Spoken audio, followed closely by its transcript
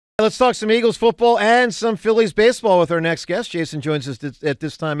Let's talk some Eagles football and some Phillies baseball with our next guest. Jason joins us at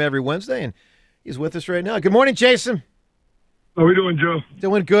this time every Wednesday, and he's with us right now. Good morning, Jason. How are we doing, Joe?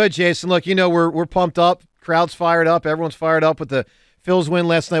 Doing good, Jason. Look, we're pumped up. Crowd's fired up. Everyone's fired up with the Phils win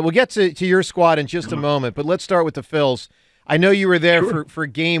last night. We'll get to your squad in just a moment, but let's start with the Phils. I know you were there for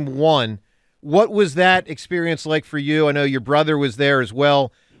game one. What was that experience like for you? I know your brother was there as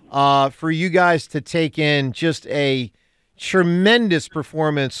well. For you guys to take in just a tremendous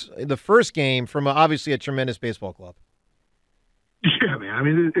performance in the first game from obviously a tremendous baseball club. Yeah, man. I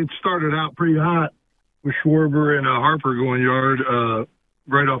mean, it started out pretty hot with Schwarber and Harper going yard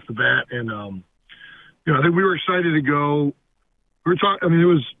right off the bat, and I think we were excited to go. We were talking. I mean, it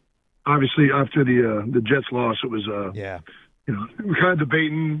was obviously after the Jets loss. It was we were kind of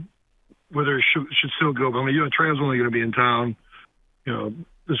debating whether it should still go. But I mean, Trail's only going to be in town.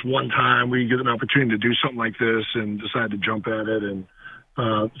 This one time we get an opportunity to do something like this and decide to jump at it. And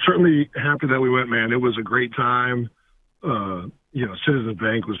certainly happy that we went, man. It was a great time. Citizens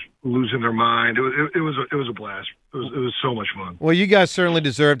Bank was losing their mind. It was a blast. It was so much fun. Well, you guys certainly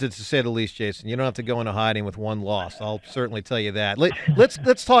deserved it, to say the least, Jason. You don't have to go into hiding with one loss. I'll certainly tell you that.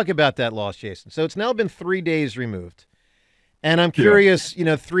 Let's talk about that loss, Jason. So it's now been 3 days removed. And I'm curious,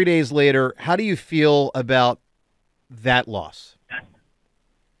 3 days later, how do you feel about that loss?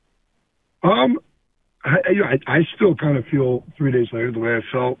 I still kind of feel 3 days later the way I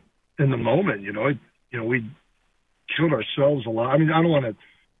felt in the moment. We killed ourselves a lot. I mean, I don't want to.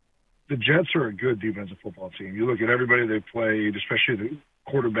 The Jets are a good defensive football team. You look at everybody they've played, especially the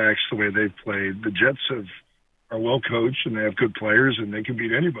quarterbacks, the way they've played. The Jets are well coached and they have good players and they can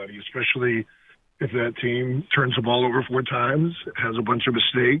beat anybody, especially if that team turns the ball over 4 times, has a bunch of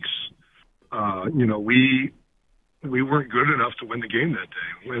mistakes. We weren't good enough to win the game that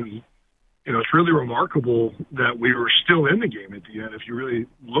day. When it's really remarkable that we were still in the game at the end. If you really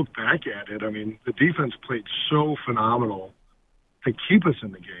look back at it, I mean, the defense played so phenomenal to keep us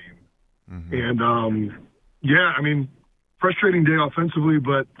in the game. Mm-hmm. And, frustrating day offensively,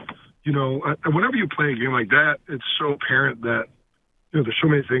 but, whenever you play a game like that, it's so apparent that, there's so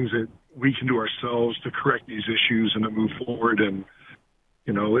many things that we can do ourselves to correct these issues and to move forward. And,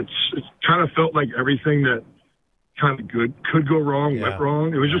 it's kind of felt like everything that kind of good could go wrong, went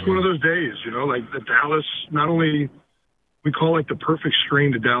wrong. It was just one of those days, like the Dallas, not only we call like the perfect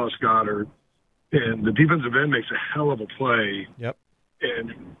string to Dallas Goedert, and the defensive end makes a hell of a play. Yep.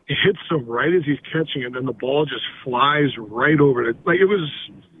 And it hits him right as he's catching, and then the ball just flies right over it. Like it was,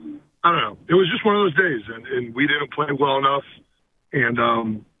 I don't know. It was just one of those days, and we didn't play well enough. And,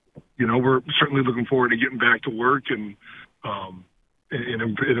 we're certainly looking forward to getting back to work and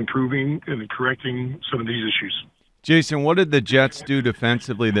improving and correcting some of these issues. Jason, what did the Jets do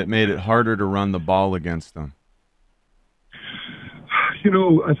defensively that made it harder to run the ball against them?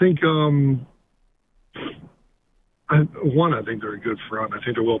 I think I think they're a good front. I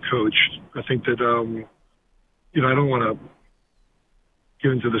think they're well coached. I think that I don't want to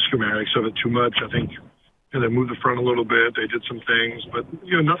get into the schematics of it too much. I think they moved the front a little bit. They did some things, but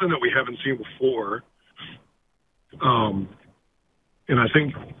nothing that we haven't seen before. And I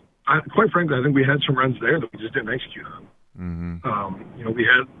think, quite frankly, I think we had some runs there that we just didn't execute on. Mm-hmm.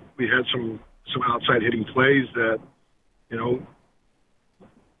 We had some outside hitting plays that, in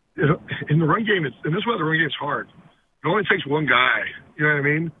the run game, and this is why the run game is hard. It only takes one guy. You know what I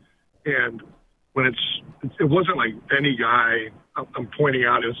mean? And when it wasn't like any guy I'm pointing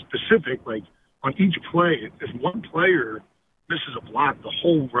out is specific. Like on each play, if one player misses a block, the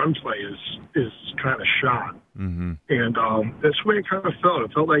whole run play is kind of shot. Mm-hmm. And that's the way it kind of felt.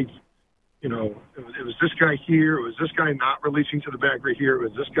 It felt like, it was this guy here. It was this guy not releasing to the back right here. It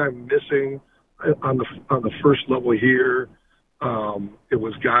was this guy missing on the first level here. It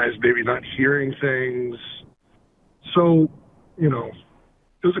was guys maybe not hearing things. So, it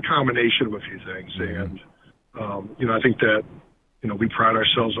was a combination of a few things. Mm-hmm. And, I think that, we pride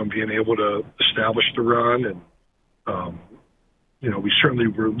ourselves on being able to establish the run. And, we certainly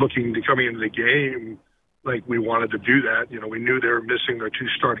were looking to coming into the game like we wanted to do that. We knew they were missing their 2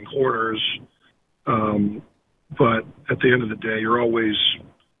 starting corners. But at the end of the day, you're always,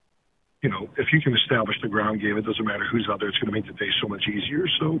 if you can establish the ground game, it doesn't matter who's out there. It's going to make the day so much easier.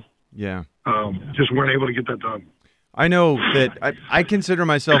 So, just weren't able to get that done. I know that I consider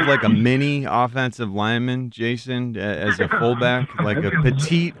myself like a mini offensive lineman, Jason, as a fullback, like a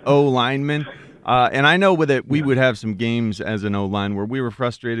petite O lineman. And I know that we would have some games as an O-line where we were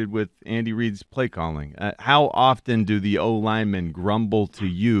frustrated with Andy Reid's play calling. How often do the O-linemen grumble to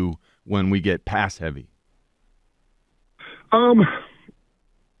you when we get pass heavy? I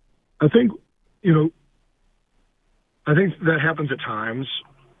think that happens at times.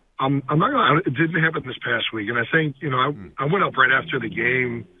 I'm not gonna. It didn't happen this past week, and I think I went up right after the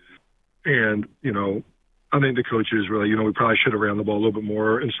game, and I think the coaches really we probably should have ran the ball a little bit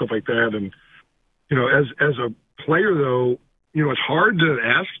more and stuff like that. And as a player though, it's hard to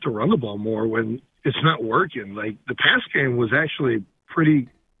ask to run the ball more when it's not working. Like the pass game was actually pretty.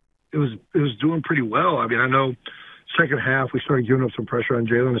 It was doing pretty well. I mean, I know second half we started giving up some pressure on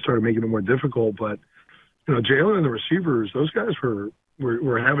Jalen and started making it more difficult, but Jalen and the receivers, those guys were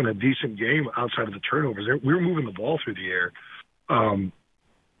having a decent game outside of the turnovers. We were moving the ball through the air.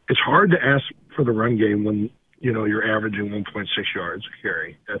 It's hard to ask for the run game when you're averaging 1.6 yards a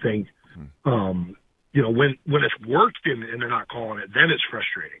carry. I think when it's worked and they're not calling it, then it's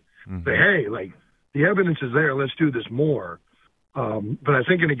frustrating. Mm-hmm. But hey, like the evidence is there. Let's do this more. But I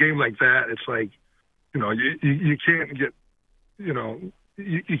think in a game like that, it's like you can't get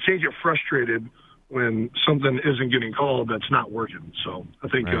you can't get frustrated when something isn't getting called that's not working. So I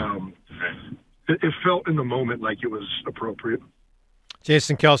think it felt in the moment like it was appropriate.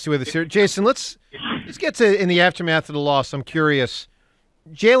 Jason Kelce with us here. Jason, let's get to in the aftermath of the loss. I'm curious.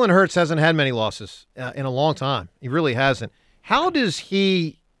 Jalen Hurts hasn't had many losses in a long time. He really hasn't. How does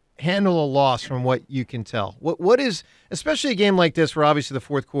he handle a loss from what you can tell? What is, especially a game like this where obviously the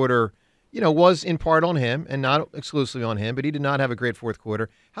fourth quarter, was in part on him and not exclusively on him, but he did not have a great fourth quarter.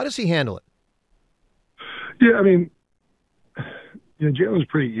 How does he handle it? Yeah, I mean, Jalen's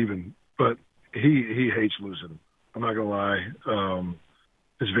pretty even, but he hates losing. I'm not gonna lie.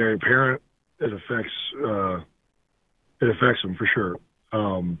 It's very apparent. It affects him for sure.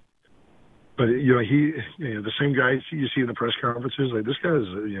 But he the same guy you see in the press conferences, like this guy's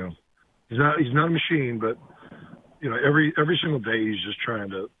he's not a machine, but every single day he's just trying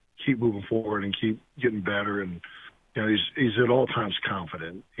to keep moving forward and keep getting better, and he's at all times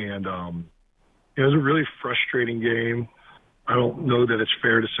confident. And it was a really frustrating game. I don't know that it's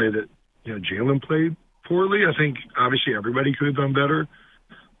fair to say that Jalen played poorly. I think obviously everybody could have done better,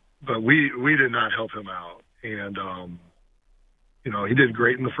 but we did not help him out. And he did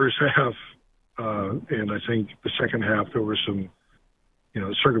great in the first half, and I think the second half there were some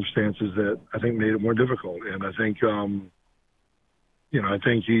circumstances that I think made it more difficult. And I think I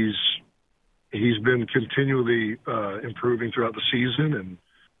think he's been continually improving throughout the season, and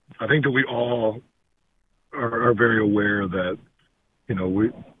I think that we all are very aware that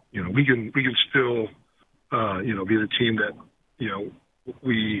we can still be the team that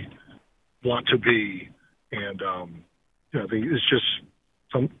we want to be, and I think it's just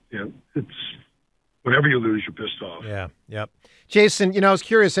it's whenever you lose, you're pissed off. Yeah, yep. Jason, I was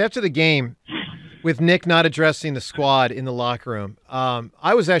curious after the game with Nick not addressing the squad in the locker room.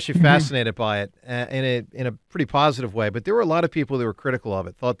 I was actually fascinated by it in a pretty positive way, but there were a lot of people that were critical of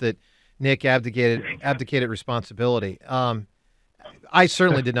it, thought that Nick abdicated responsibility. I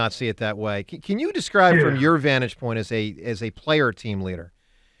certainly did not see it that way. Can you describe from your vantage point as a player team leader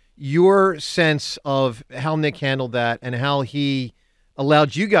your sense of how Nick handled that and how he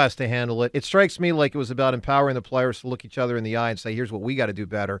allowed you guys to handle it? It strikes me like it was about empowering the players to look each other in the eye and say, here's what we got to do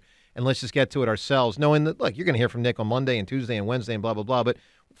better, and let's just get to it ourselves, knowing that, look, you're going to hear from Nick on Monday and Tuesday and Wednesday and blah, blah, blah. But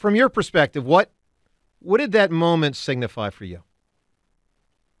from your perspective, what did that moment signify for you?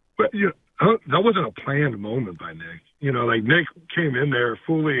 But that wasn't a planned moment by Nick. Like Nick came in there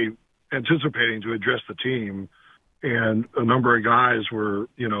fully anticipating to address the team, and a number of guys were,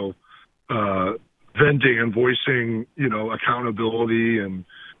 venting and voicing, accountability and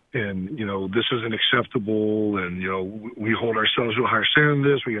this isn't acceptable, and we hold ourselves to a higher standard than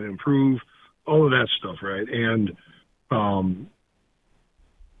this. We got to improve, all of that stuff, right? And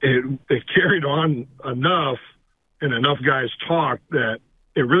it carried on enough, and enough guys talked that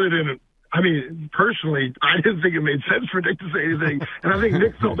it really didn't. I mean, personally, I didn't think it made sense for Nick to say anything, and I think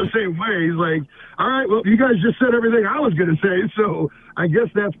Nick felt the same way. He's like, all right, well, you guys just said everything I was going to say, so I guess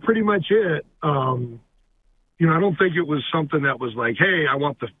that's pretty much it. I don't think it was something that was like, hey, I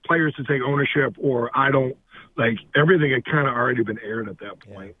want the players to take ownership, or I don't, like, everything had kind of already been aired at that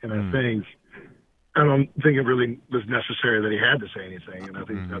point. And I don't think it really was necessary that he had to say anything, and I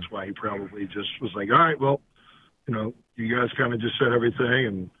think that's why he probably just was like, all right, well, you guys kind of just said everything,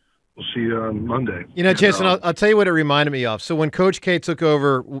 and we'll see you on Monday. Jason, I'll tell you what it reminded me of. So when Coach K took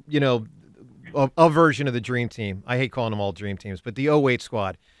over, a version of the Dream Team, I hate calling them all Dream Teams, but the 08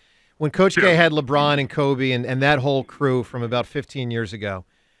 squad, when Coach K had LeBron and Kobe and that whole crew from about 15 years ago,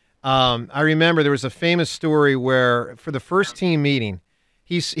 I remember there was a famous story where for the first team meeting,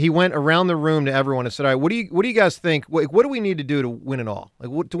 he went around the room to everyone and said, all right, what do you guys think? What do we need to do to win it all?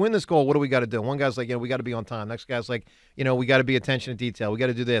 Like, to win this goal, what do we got to do? One guy's like, we got to be on time. Next guy's like, we got to be attention to detail. We got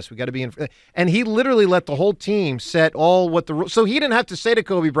to do this. We got to be in. And he literally let the whole team set all what the rules. So he didn't have to say to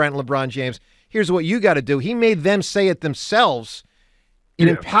Kobe Bryant and LeBron James, here's what you got to do. He made them say it themselves. It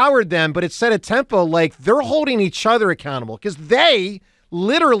empowered them, but it set a tempo like they're holding each other accountable because they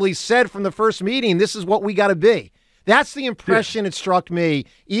literally said from the first meeting, this is what we got to be. That's the impression it struck me,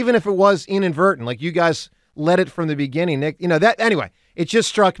 even if it was inadvertent. Like you guys led it from the beginning, Nick. Anyway, it just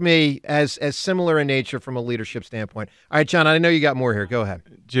struck me as similar in nature from a leadership standpoint. All right, John, I know you got more here. Go ahead.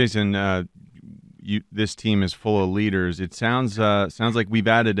 Jason, this team is full of leaders. It sounds like we've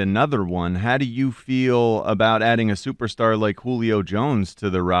added another one. How do you feel about adding a superstar like Julio Jones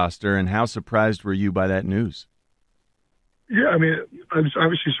to the roster, and how surprised were you by that news? Yeah, I mean, I was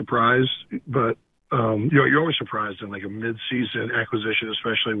obviously surprised, but you're always surprised in like a mid-season acquisition,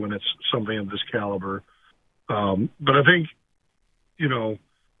 especially when it's something of this caliber. But I think,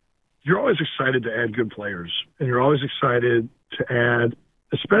 you're always excited to add good players, and you're always excited to add,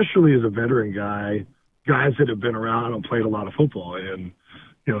 especially as a veteran guy, guys that have been around and played a lot of football. And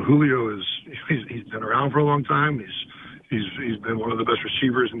Julio he's been around for a long time. He's been one of the best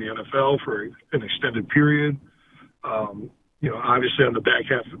receivers in the NFL for an extended period. Obviously on the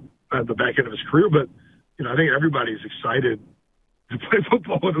back end of his career, but I think everybody's excited to play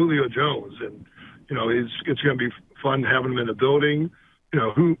football with Julio Jones, and it's going to be fun having him in the building.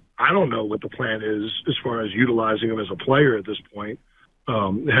 Who I don't know what the plan is as far as utilizing him as a player at this point.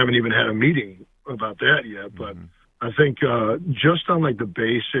 Haven't even had a meeting about that yet, but I think just on like the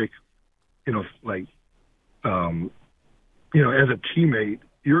basic, as a teammate,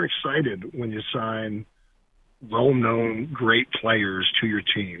 you're excited when you sign well-known, great players to your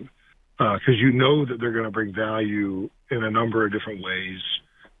team because you know that they're going to bring value in a number of different ways,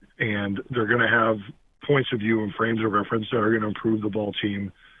 and they're going to have points of view and frames of reference that are going to improve the ball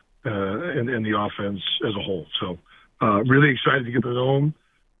team and the offense as a whole. So really excited to get to know them,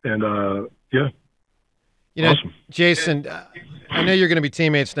 and awesome. Jason, I know you're going to be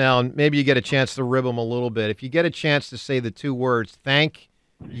teammates now, and maybe you get a chance to rib them a little bit. If you get a chance to say the two words, thank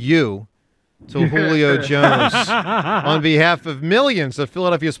you, to Julio Jones on behalf of millions of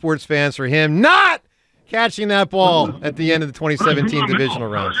Philadelphia sports fans for him not catching that ball at the end of the 2017 divisional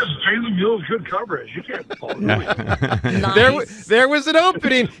round. Jalen Mills, good coverage. You can't call it. There was an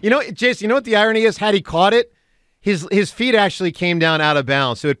opening. Jason, you know what the irony is? Had he caught it, his feet actually came down out of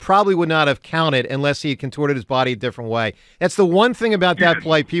bounds, so it probably would not have counted unless he had contorted his body a different way. That's the one thing about that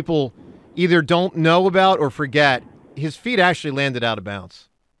play people either don't know about or forget. His feet actually landed out of bounds.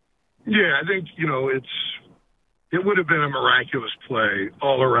 Yeah, I think, it would have been a miraculous play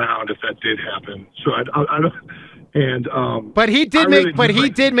all around if that did happen. So I don't, and but he did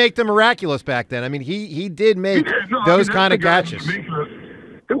did make the miraculous back then. I mean, he did make those kind of catches. It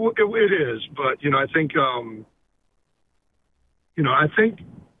is, but I think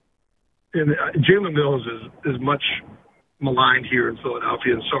Jalen Mills is much maligned here in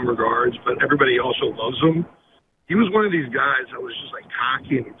Philadelphia in some regards, but everybody also loves him. He was one of these guys that was just like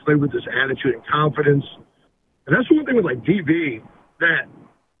cocky, and he played with this attitude and confidence. And that's one thing with like DB that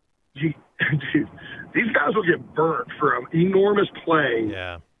these guys will get burnt for an enormous play.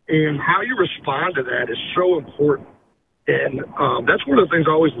 Yeah. And how you respond to that is so important. And that's one of the things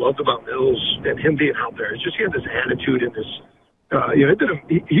I always loved about Mills and him being out there. It's just he had this attitude and this,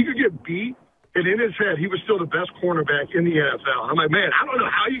 he could get beat, and in his head, he was still the best cornerback in the NFL. I'm like, man, I don't know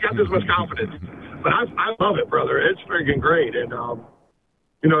how you got this much confidence, but I love it, brother. It's freaking great. And,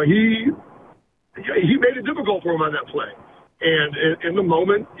 he made it difficult for him on that play. And in the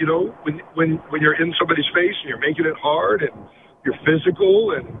moment, when you're in somebody's face and you're making it hard and you're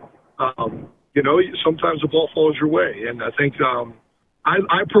physical and, sometimes the ball falls your way. And I think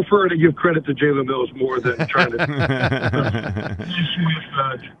I prefer to give credit to Jalen Mills more than trying to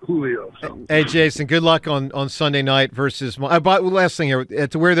Julio. So. Hey, Jason, good luck on Sunday night versus last thing here,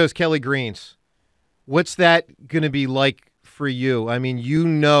 to wear those Kelly Greens. What's that going to be like for you? I mean, you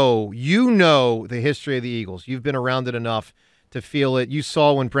know the history of the Eagles. You've been around it enough to feel it. You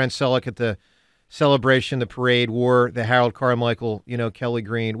saw when Brent Selleck at the celebration, the parade, wore the Harold Carmichael, Kelly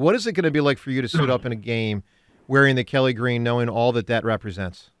Green. What is it going to be like for you to suit up in a game wearing the Kelly Green, knowing all that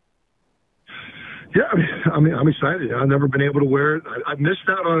represents? Yeah, I'm excited. I've never been able to wear it. I missed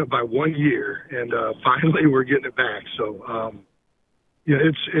out on it by 1 year, and finally we're getting it back. So,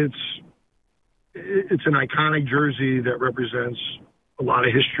 it's an iconic jersey that represents a lot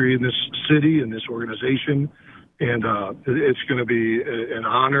of history in this city and this organization, and it's going to be an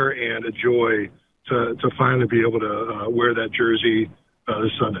honor and a joy to finally be able to wear that jersey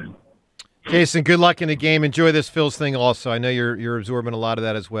this Sunday. Jason, good luck in the game. Enjoy this Phils thing also. I know you're absorbing a lot of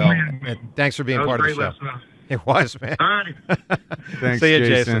that as well. And thanks for being part of the show. It was, man. All right. Thanks, See you,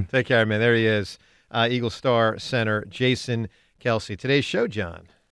 Jason. Jason. Take care, man. There he is. Eagle Star Center, Jason Kelce. Today's show, John.